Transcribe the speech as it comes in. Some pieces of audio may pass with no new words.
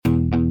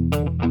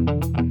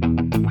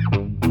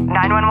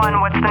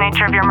the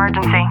nature of your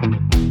emergency?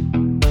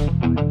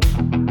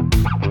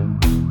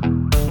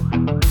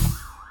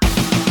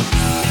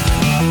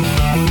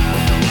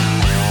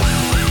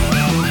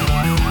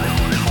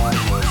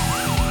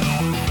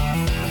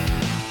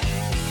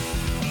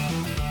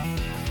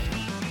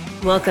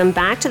 Welcome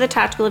back to the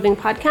Tactical Living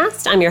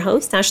Podcast. I'm your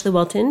host, Ashley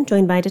Walton,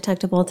 joined by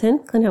Detective Walton.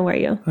 Clint, how are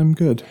you? I'm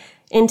good.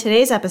 In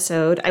today's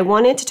episode, I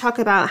wanted to talk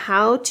about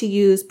how to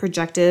use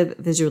projective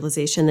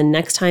visualization the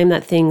next time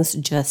that things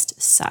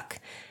just suck.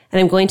 And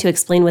I'm going to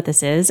explain what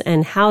this is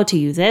and how to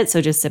use it. So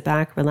just sit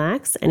back,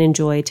 relax, and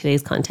enjoy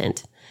today's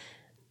content.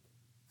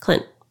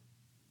 Clint.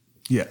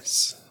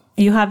 Yes.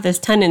 You have this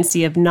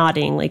tendency of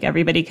nodding, like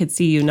everybody could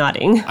see you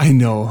nodding. I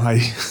know.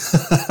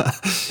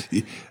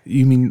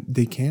 You mean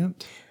they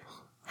can't?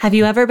 Have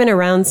you ever been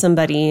around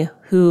somebody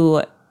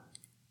who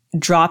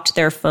dropped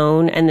their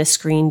phone and the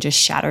screen just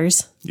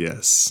shatters?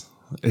 Yes.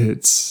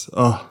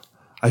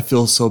 I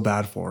feel so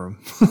bad for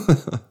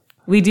them.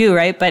 We do,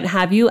 right? But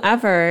have you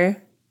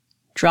ever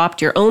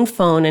dropped your own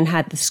phone and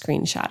had the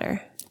screen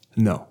shatter?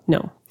 No.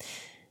 No.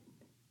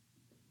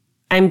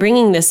 I'm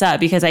bringing this up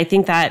because I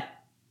think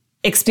that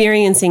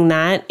experiencing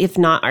that, if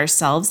not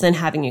ourselves, then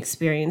having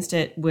experienced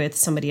it with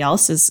somebody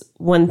else is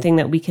one thing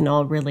that we can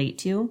all relate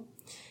to.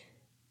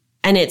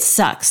 And it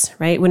sucks,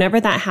 right? Whenever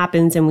that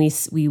happens and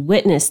we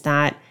witness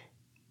that,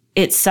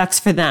 it sucks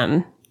for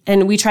them.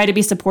 And we try to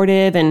be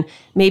supportive, and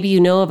maybe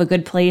you know of a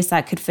good place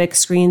that could fix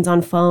screens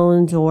on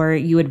phones, or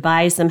you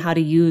advise them how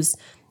to use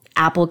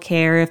Apple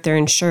Care if they're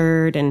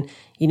insured. And,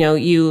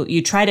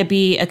 you try to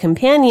be a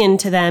companion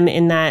to them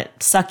in that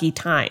sucky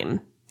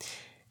time.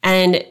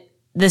 And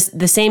the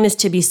same is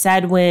to be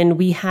said when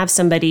we have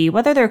somebody,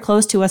 whether they're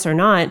close to us or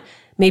not,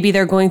 maybe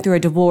they're going through a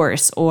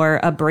divorce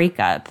or a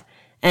breakup,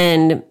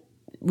 and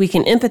we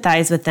can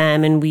empathize with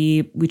them, and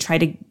we try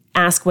to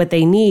ask what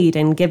they need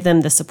and give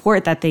them the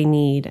support that they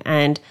need.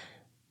 And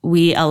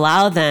we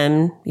allow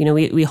them,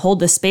 we hold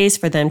the space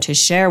for them to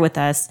share with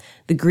us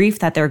the grief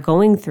that they're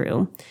going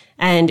through.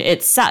 And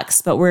it sucks,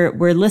 but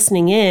we're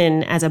listening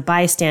in as a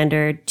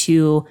bystander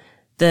to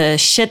the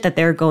shit that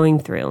they're going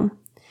through.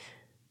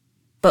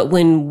 But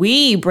when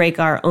we break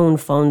our own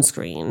phone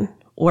screen,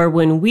 or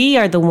when we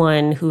are the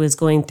one who is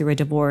going through a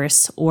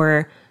divorce,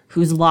 or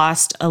who's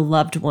lost a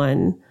loved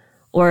one,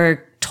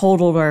 or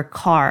totaled our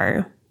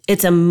car,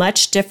 it's a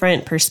much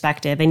different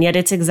perspective, and yet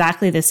it's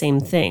exactly the same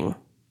thing.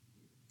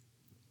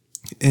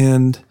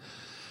 And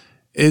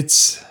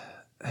it's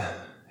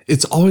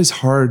always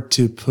hard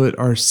to put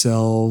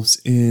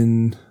ourselves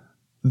in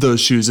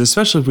those shoes,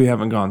 especially if we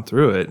haven't gone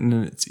through it. And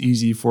it's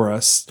easy for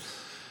us.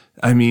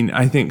 I mean,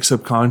 I think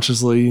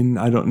subconsciously, and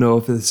I don't know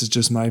if this is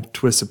just my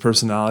twisted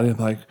personality, I'm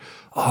like,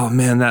 oh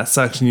man, that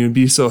sucks, and you'd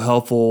be so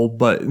helpful.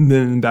 But then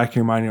in the back of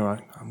your mind, you're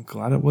like, I'm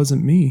glad it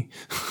wasn't me.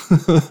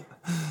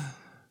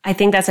 I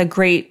think that's a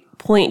great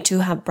point to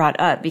have brought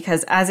up,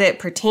 because as it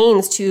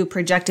pertains to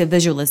projective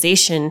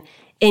visualization,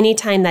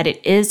 anytime that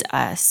it is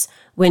us,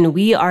 when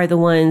we are the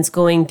ones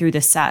going through the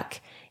suck,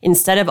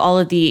 instead of all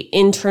of the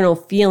internal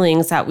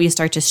feelings that we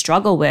start to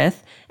struggle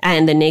with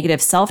and the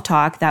negative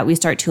self-talk that we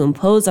start to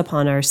impose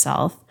upon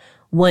ourselves,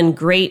 one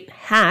great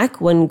hack,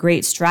 one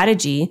great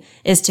strategy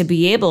is to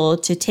be able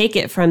to take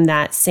it from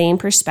that same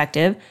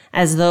perspective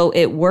as though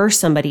it were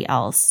somebody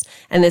else.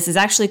 And this is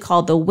actually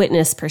called the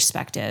witness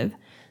perspective.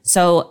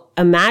 So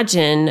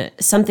imagine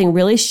something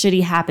really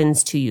shitty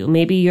happens to you.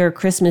 Maybe your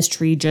Christmas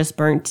tree just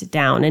burnt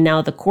down, and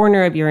now the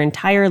corner of your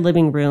entire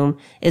living room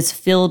is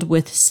filled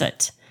with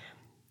soot.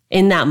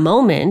 In that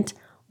moment,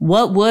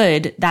 what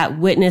would that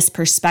witness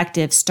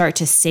perspective start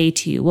to say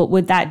to you? What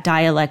would that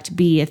dialect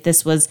be if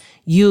this was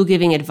you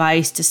giving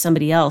advice to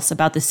somebody else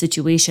about the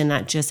situation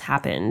that just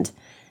happened?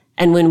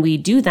 And when we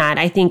do that,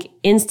 I think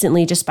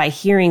instantly, just by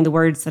hearing the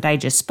words that I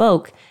just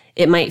spoke,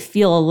 it might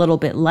feel a little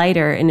bit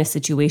lighter in a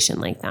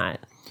situation like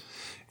that.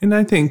 And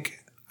I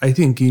think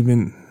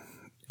even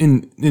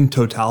in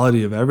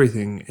totality of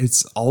everything,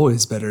 it's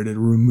always better to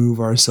remove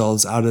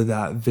ourselves out of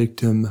that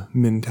victim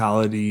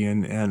mentality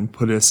and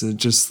put us in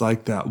just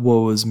like that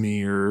woe is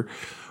me or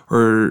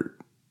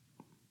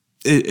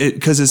it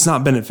because it's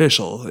not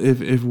beneficial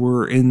if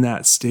we're in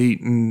that state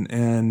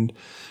and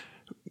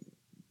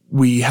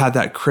we had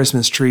that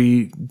Christmas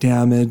tree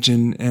damage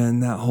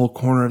and that whole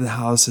corner of the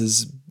house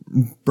is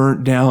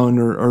burnt down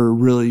or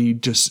really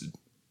just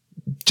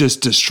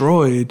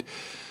destroyed.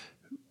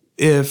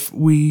 If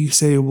we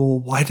say, well,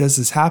 why does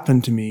this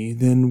happen to me?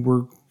 Then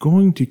we're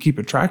going to keep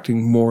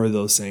attracting more of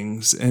those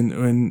things. And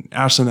when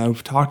Ashley and I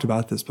have talked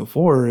about this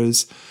before,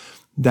 is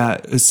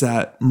that it's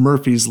that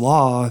Murphy's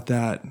Law,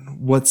 that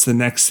what's the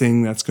next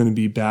thing that's going to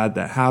be bad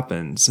that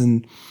happens.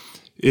 And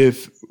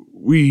if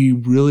we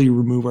really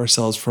remove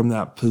ourselves from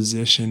that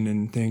position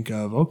and think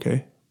of,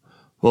 okay,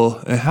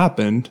 well, it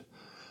happened.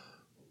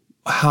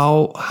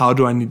 How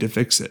do I need to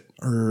fix it?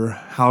 Or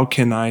how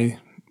can I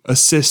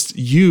assist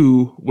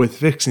you with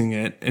fixing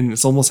it? And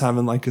it's almost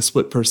having like a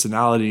split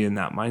personality in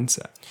that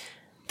mindset.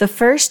 The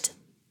first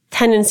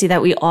tendency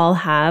that we all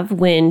have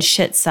when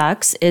shit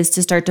sucks is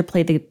to start to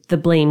play the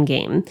blame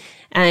game.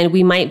 And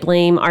we might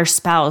blame our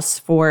spouse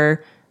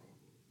for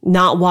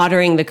not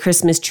watering the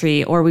Christmas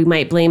tree, or we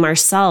might blame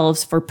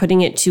ourselves for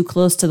putting it too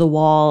close to the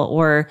wall,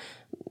 or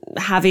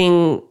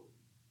having,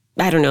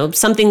 I don't know,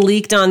 something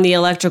leaked on the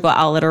electrical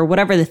outlet, or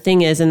whatever the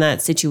thing is in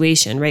that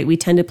situation, right? We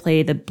tend to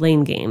play the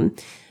blame game.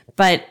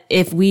 But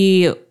if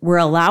we would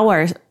allow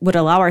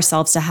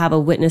ourselves to have a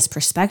witness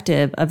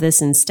perspective of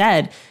this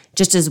instead,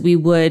 just as we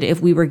would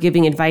if we were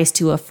giving advice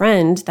to a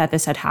friend that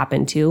this had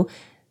happened to,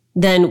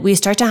 then we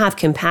start to have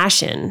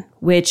compassion,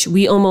 which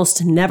we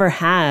almost never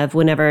have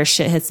whenever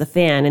shit hits the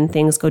fan and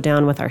things go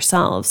down with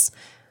ourselves.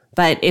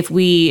 But if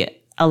we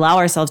allow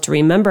ourselves to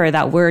remember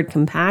that word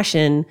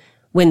compassion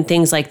when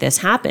things like this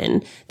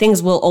happen,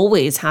 things will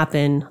always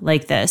happen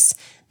like this,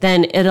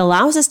 then it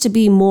allows us to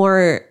be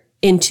more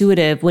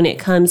intuitive when it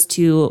comes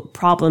to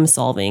problem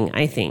solving,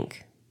 I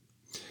think.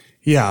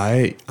 Yeah,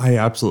 I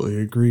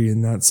absolutely agree.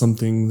 And that's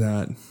something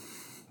that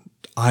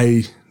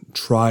I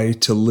try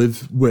to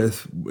live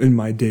with in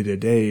my day to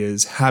day,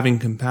 is having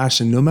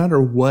compassion no matter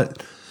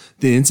what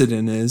the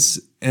incident is.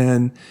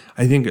 And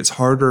I think it's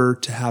harder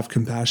to have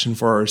compassion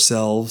for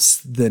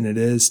ourselves than it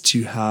is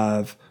to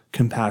have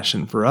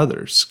compassion for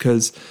others.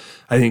 Because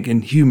I think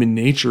in human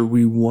nature,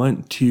 we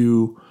want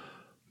to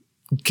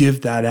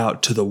give that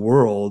out to the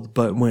world.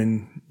 But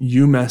when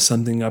you mess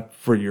something up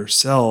for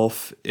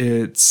yourself,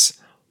 it's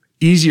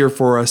easier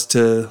for us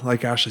to,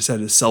 like Ashley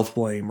said, is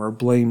self-blame or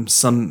blame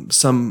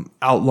some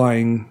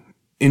outlying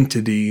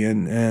entity,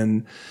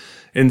 and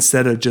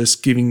instead of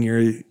just giving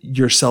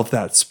yourself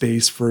that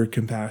space for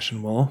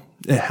compassion. Well,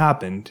 it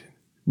happened.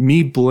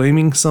 Me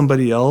blaming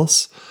somebody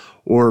else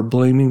or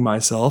blaming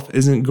myself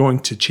isn't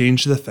going to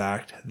change the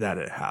fact that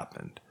it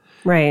happened.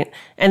 Right.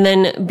 And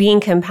then being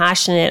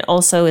compassionate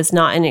also is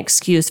not an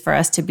excuse for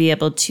us to be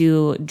able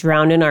to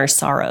drown in our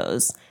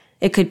sorrows.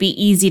 It could be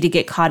easy to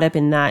get caught up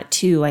in that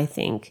too, I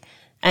think.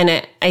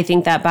 And I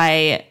think that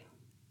by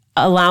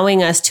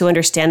allowing us to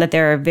understand that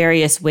there are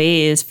various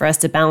ways for us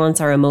to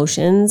balance our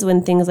emotions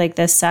when things like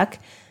this suck,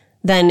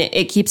 then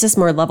it keeps us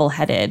more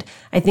level-headed.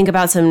 I think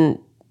about some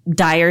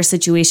dire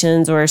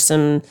situations or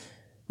some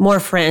more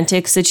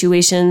frantic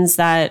situations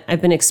that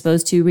I've been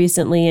exposed to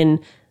recently, and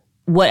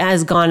what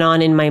has gone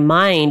on in my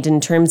mind in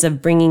terms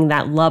of bringing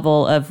that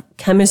level of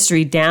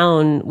chemistry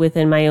down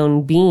within my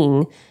own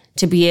being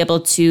to be able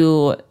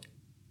to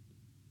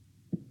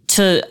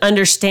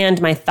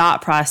understand my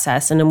thought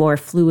process in a more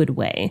fluid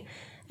way.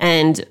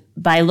 And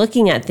by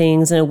looking at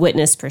things in a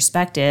witness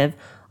perspective,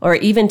 or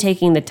even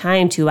taking the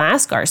time to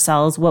ask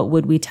ourselves, what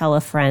would we tell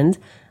a friend?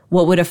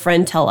 What would a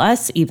friend tell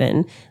us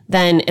even?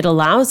 Then it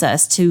allows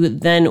us to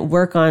then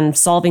work on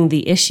solving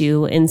the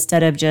issue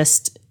instead of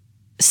just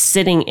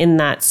sitting in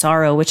that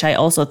sorrow, which I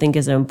also think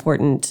is an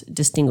important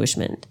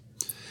distinguishment.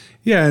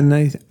 Yeah, and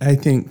I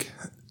think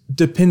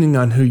depending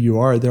on who you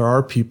are, there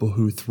are people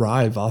who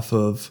thrive off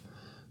of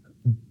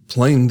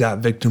playing that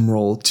victim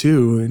role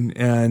too,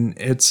 and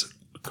it's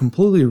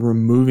completely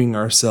removing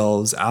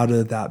ourselves out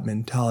of that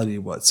mentality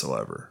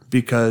whatsoever.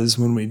 Because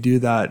when we do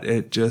that,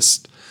 it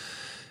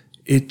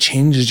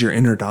changes your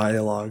inner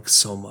dialogue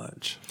so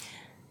much.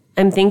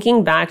 I'm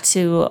thinking back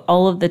to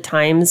all of the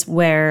times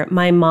where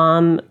my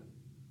mom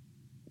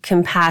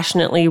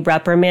compassionately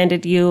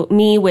reprimanded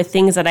me with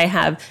things that I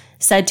have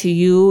said to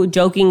you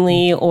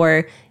jokingly,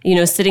 or,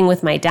 sitting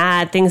with my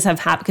dad, things have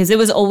happened because it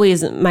was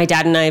always my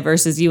dad and I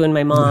versus you and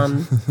my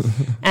mom.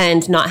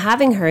 And not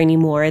having her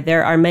anymore,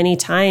 there are many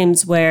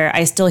times where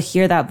I still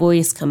hear that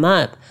voice come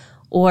up,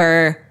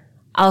 or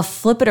I'll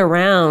flip it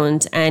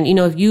around. And,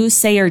 if you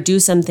say or do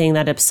something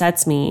that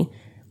upsets me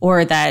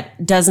or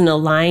that doesn't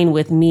align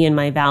with me and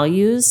my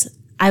values,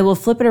 I will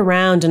flip it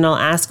around and I'll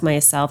ask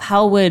myself,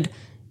 how would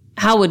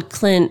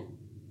Clint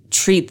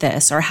treat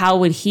this, or how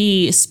would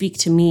he speak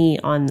to me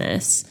on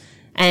this?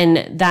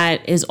 And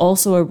that is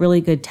also a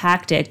really good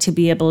tactic to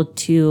be able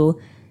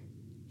to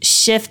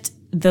shift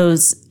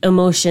those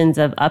emotions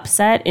of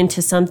upset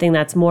into something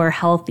that's more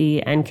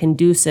healthy and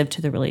conducive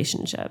to the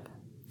relationship.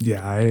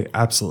 Yeah, I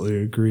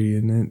absolutely agree.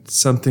 And it's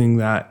something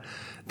that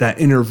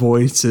inner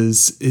voice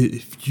is,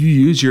 if you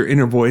use your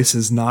inner voice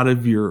as not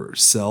of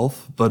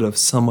yourself, but of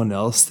someone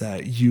else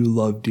that you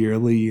love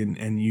dearly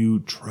and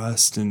you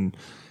trust and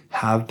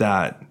have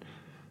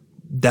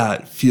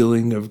that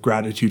feeling of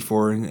gratitude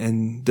for,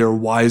 and they're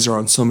wiser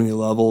on so many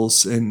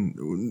levels,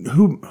 and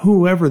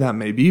whoever that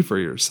may be for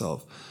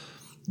yourself,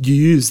 you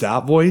use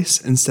that voice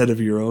instead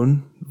of your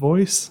own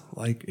voice,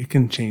 like it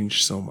can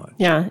change so much.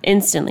 Yeah,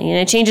 instantly. And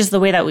it changes the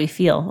way that we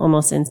feel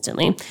almost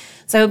instantly.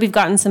 So I hope you've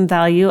gotten some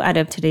value out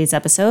of today's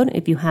episode.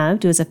 If you have,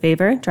 do us a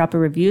favor, drop a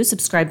review,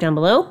 subscribe down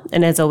below.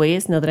 And as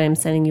always, know that I'm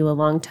sending you a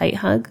long, tight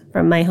hug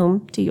from my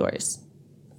home to yours.